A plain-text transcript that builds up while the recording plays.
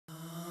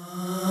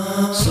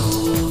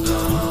Soul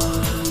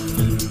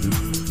Garden.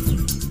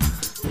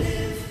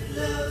 Live,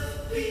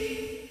 love,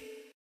 be.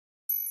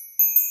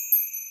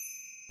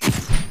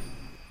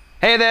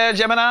 Hey there,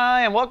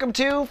 Gemini, and welcome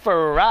to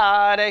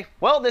Friday.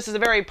 Well, this is a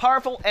very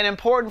powerful and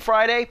important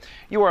Friday.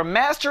 You are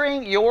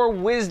mastering your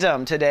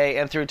wisdom today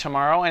and through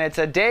tomorrow, and it's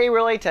a day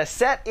really to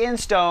set in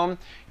stone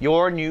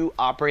your new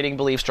operating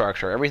belief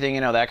structure. Everything,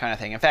 you know, that kind of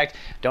thing. In fact,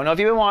 don't know if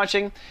you've been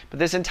watching, but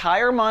this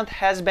entire month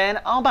has been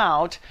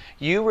about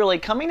you really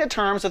coming to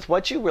terms with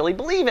what you really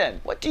believe in.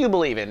 What do you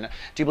believe in? Do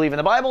you believe in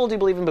the Bible? Do you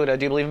believe in Buddha?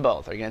 Do you believe in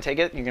both? Are you going to take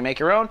it? You're going to make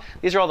your own?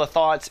 These are all the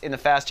thoughts in the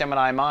fast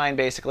Gemini mind,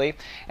 basically.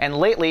 And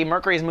lately,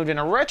 Mercury has moved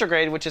into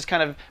retrograde, which has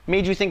kind of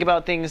made you think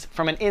about things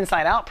from an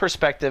inside-out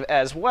perspective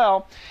as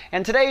well.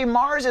 And today,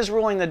 Mars is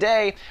ruling the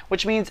day,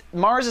 which means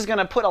Mars is going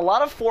to put a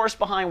lot of force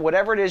behind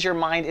whatever it is your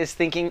mind is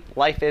thinking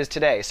life is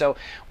today. So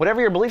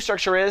whatever your belief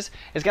structure is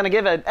going to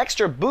give an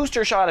extra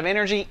booster shot of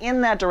energy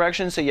in that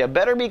direction. So you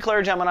better be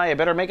clear, Gemini. You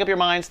better make up your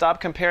mind. Stop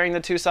comparing the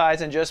two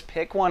sides and just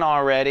pick one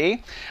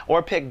already.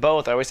 Or pick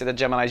both. I always say to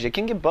Geminis, you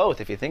can get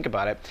both if you think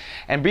about it.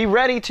 And be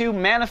ready to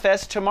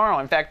manifest tomorrow.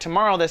 In fact,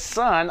 tomorrow the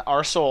sun,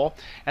 our soul,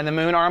 and the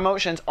moon, our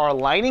emotions, are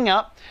lining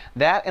up.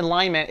 That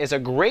alignment is a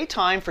great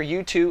time for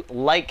you to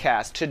light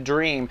cast, to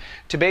dream,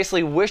 to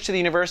basically wish to the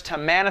universe, to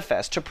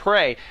manifest, to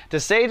pray, to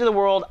say to the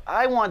world,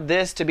 I want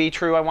this to be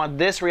true. I want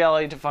this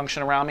reality to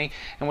function around me.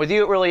 And with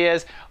you, it really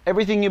is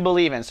everything you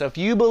believe in. So if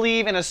you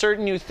believe in a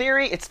certain new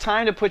theory, it's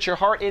time to put your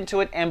heart into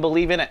it and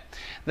believe in it.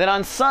 Then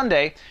on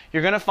Sunday,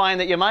 you're going to find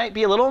that you might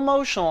be a little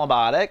emotional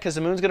about it because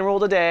the moon's going to rule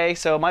the day,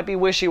 so it might be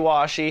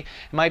wishy-washy. It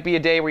might be a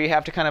day where you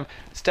have to kind of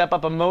step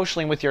up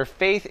emotionally with your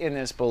faith in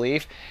this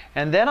belief.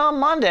 And then on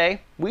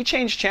Monday, we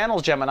change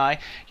channels, Gemini.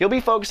 You'll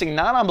be focusing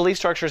not on belief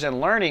structures and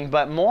learning,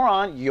 but more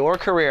on your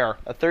career.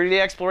 A 30-day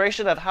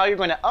exploration of how you're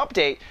going to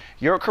update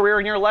your career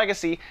and your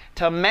legacy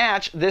to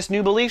match this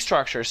new belief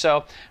structure.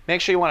 So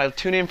make sure you want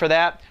to tune in for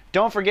that.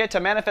 Don't forget to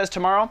manifest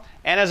tomorrow.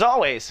 And as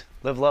always,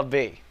 live, love,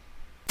 be.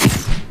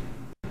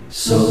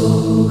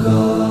 Soul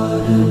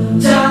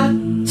Garden.